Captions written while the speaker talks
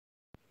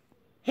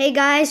Hey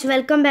guys,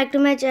 welcome back to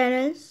my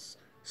channel.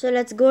 So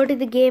let's go to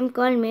the game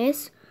called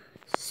Maze.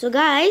 So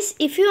guys,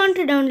 if you want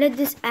to download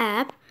this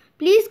app,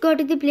 please go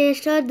to the Play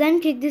Store, then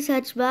click the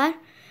search bar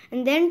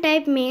and then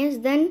type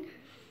Maze, then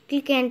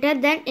click enter,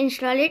 then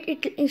install it.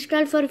 It will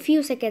install for a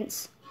few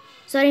seconds.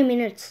 Sorry,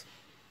 minutes.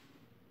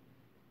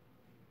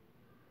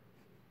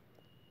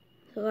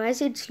 So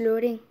guys, it's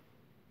loading.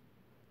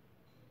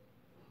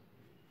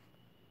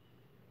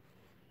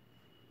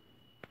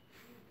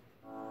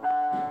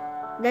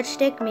 Let's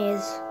take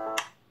Maze.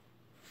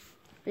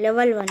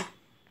 Level 1.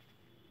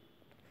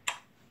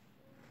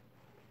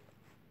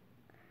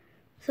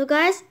 So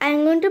guys,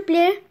 I'm going to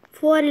play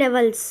 4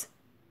 levels.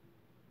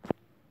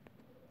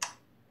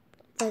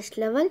 First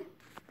level.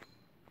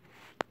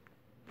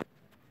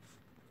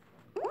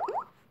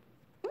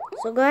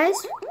 So guys,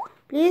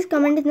 please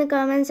comment in the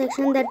comment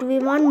section that we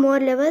want more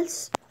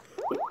levels.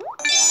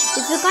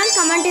 If you can't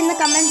comment in the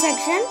comment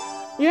section,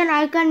 even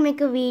I can't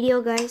make a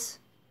video, guys.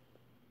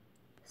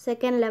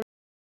 Second level.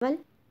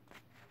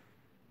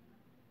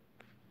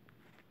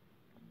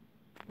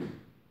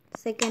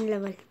 Second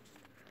level.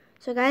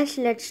 So guys,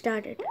 let's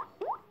start it.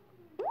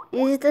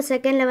 This is the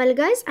second level,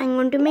 guys. I'm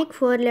going to make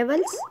 4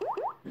 levels.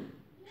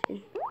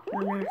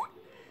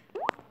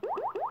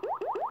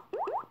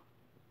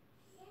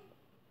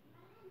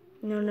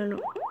 No.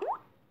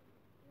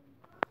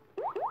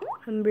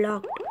 I'm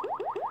blocked.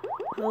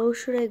 How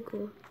should I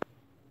go?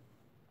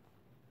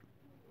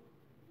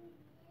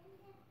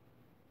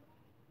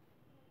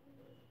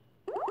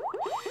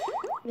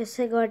 Yes,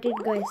 I got it,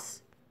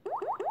 guys.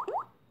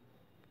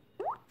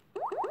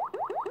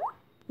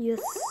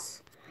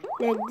 Yes,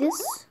 like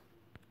this.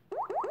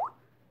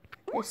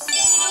 Yes.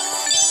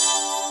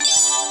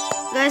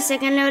 Guys,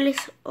 second level is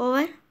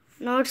over.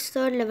 Now it's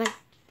third level.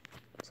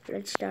 So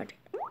let's start it.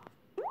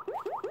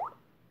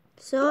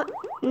 So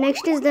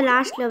next is the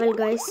last level,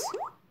 guys.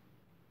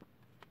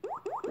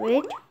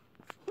 Wait.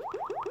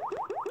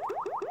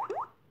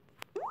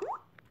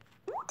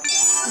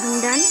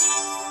 I'm done.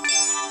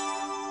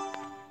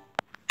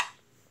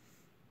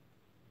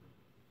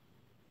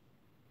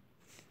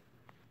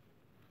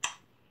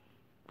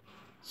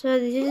 So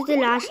this is the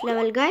last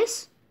level,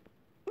 guys.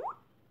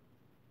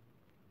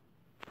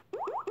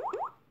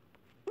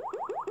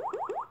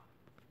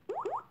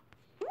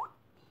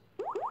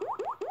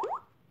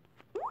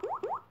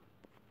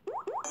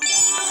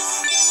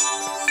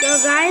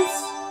 So guys,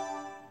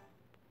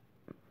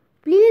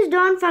 please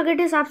don't forget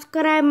to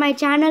subscribe my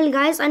channel,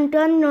 guys, and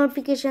turn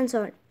notifications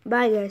on.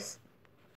 Bye guys.